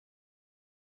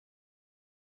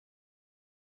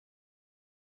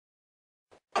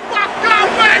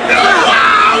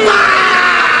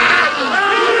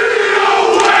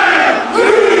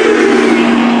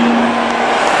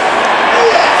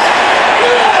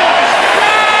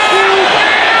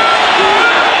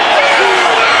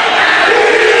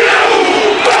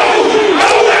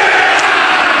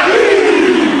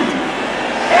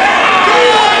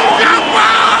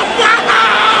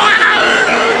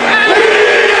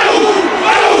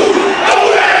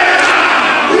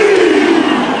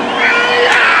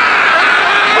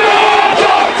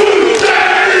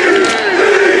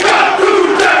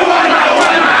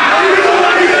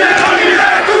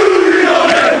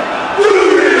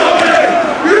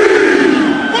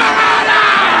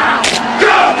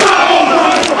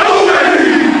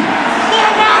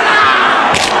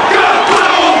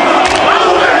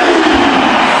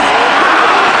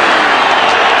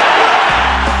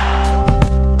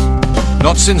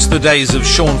Not since the days of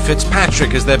Sean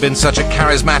Fitzpatrick has there been such a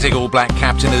charismatic All Black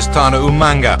captain as Tana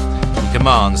Umaga. He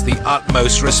commands the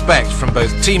utmost respect from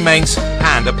both teammates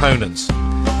and opponents.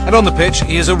 And on the pitch,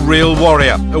 he is a real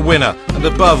warrior, a winner, and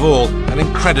above all, an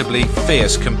incredibly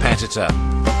fierce competitor.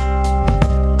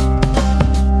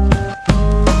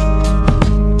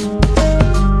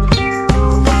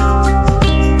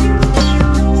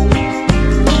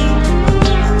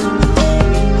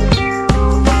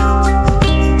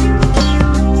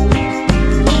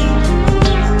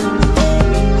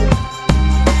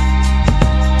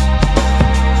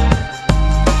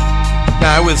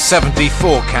 Now, with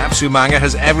 74 caps, Umaga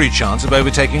has every chance of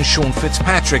overtaking Sean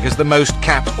Fitzpatrick as the most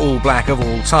capped All Black of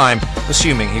all time,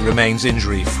 assuming he remains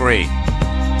injury-free.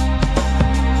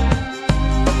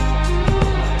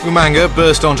 Umaga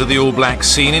burst onto the All Black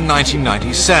scene in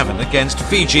 1997 against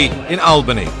Fiji in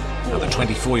Albany. Now the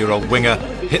 24-year-old winger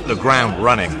hit the ground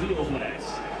running.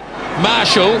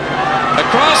 Marshall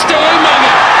across to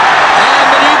Umaga, and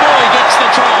the new boy gets the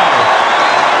try.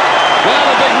 Well,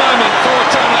 a big moment for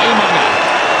Tana Umaga.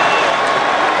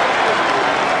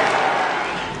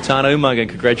 Tana Umaga,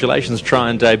 congratulations, try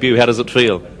and debut. How does it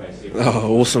feel?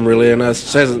 Oh, awesome, really. And it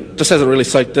just hasn't really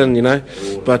soaked in, you know.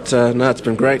 But no, it's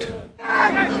been great.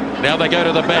 Now they go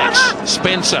to the backs.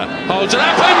 Spencer holds it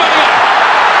up. Umaga!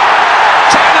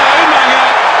 Tana Umaga!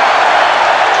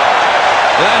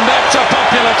 And that's a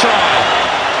popular try.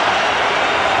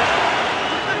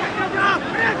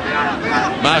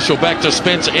 Marshall back to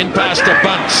Spencer, in past to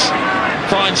Bunce.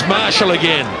 Finds Marshall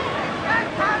again.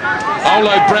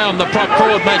 Olo Brown, the prop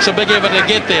forward, makes a big effort to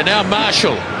get there. Now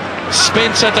Marshall.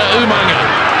 Spencer to Umaga.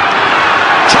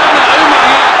 Tana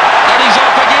Umaga, and he's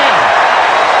off again.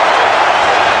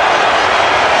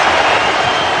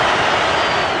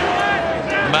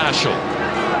 Marshall.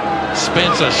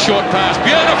 Spencer, short pass.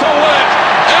 Beautiful work.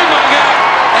 Umaga,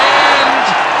 and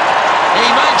he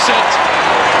makes it.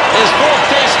 His fourth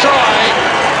test try,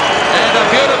 and a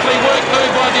beautifully worked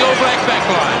move by the All Black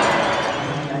backline.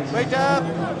 Wait up,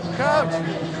 crouch,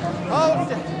 hold,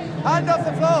 hand off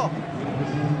the floor.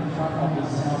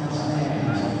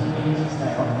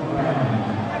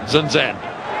 Zinzan,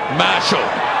 Marshall,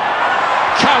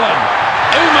 Cullen,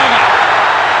 Umaga.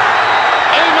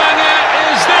 Umaga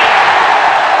is there.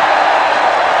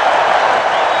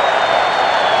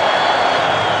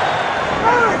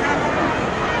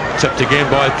 Tipped again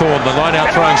by Thorne. The line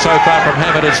out throwing so far from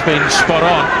Hammett has been spot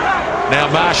on. Now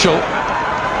Marshall.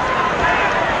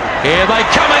 Here they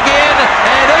come again,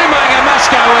 and Umaga must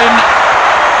go in.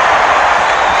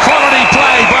 Quality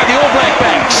play by the All Black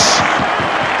backs.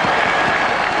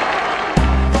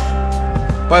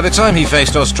 By the time he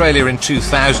faced Australia in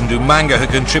 2000, Umaga had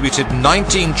contributed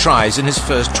 19 tries in his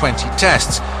first 20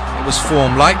 tests. It was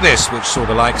form like this which saw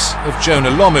the likes of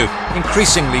Jonah Lomu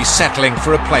increasingly settling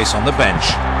for a place on the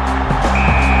bench.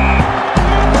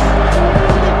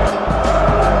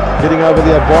 Getting over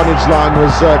the advantage line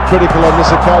was critical on this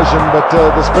occasion, but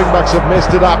the Springboks have messed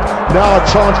it up. Now a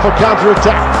chance for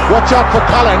counter-attack. Watch out for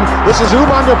Cullen. This is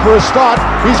Umaga for a start.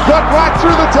 He's got right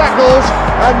through the tackles,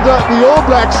 and the All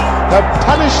Blacks have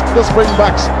punished the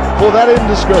Springboks for that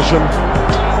indiscretion.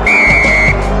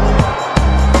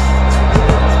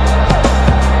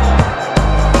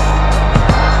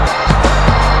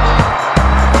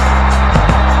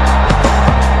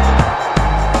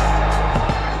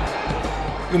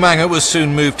 Umaga was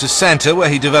soon moved to centre, where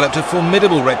he developed a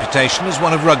formidable reputation as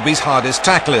one of rugby's hardest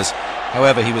tacklers.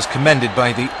 However, he was commended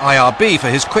by the IRB for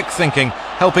his quick thinking,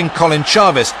 helping Colin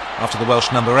Jarvis after the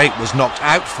Welsh number 8 was knocked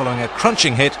out following a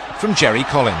crunching hit from Jerry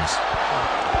Collins.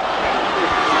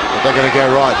 They're going to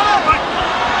go right.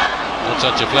 Not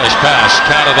such a flash pass.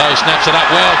 Carter though snaps it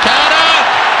up well. Carter!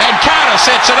 And Carter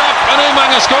sets it up, and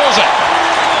Umaga scores it.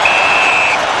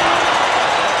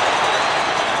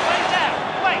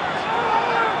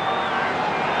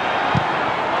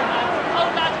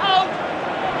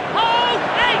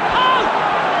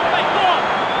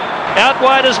 Out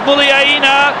wide is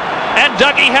Muliaina and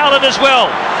Dougie Howlett as well.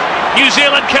 New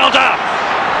Zealand counter.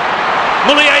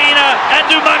 Muliaina and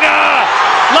Umaga.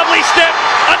 Lovely step.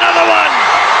 Another one.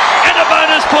 And a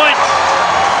bonus point.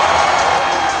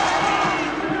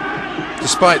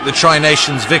 Despite the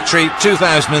Tri-Nations victory,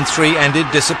 2003 ended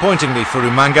disappointingly for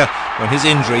Umaga when his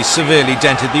injury severely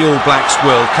dented the All Blacks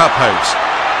World Cup hopes.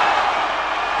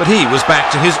 But he was back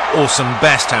to his awesome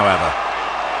best, however.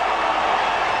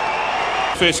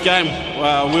 First game,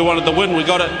 we wanted the win, we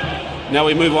got it. Now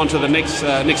we move on to the next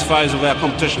phase of our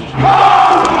competition.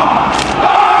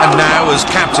 And now, as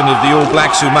captain of the All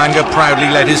Blacks, Umaga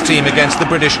proudly led his team against the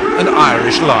British and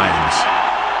Irish Lions.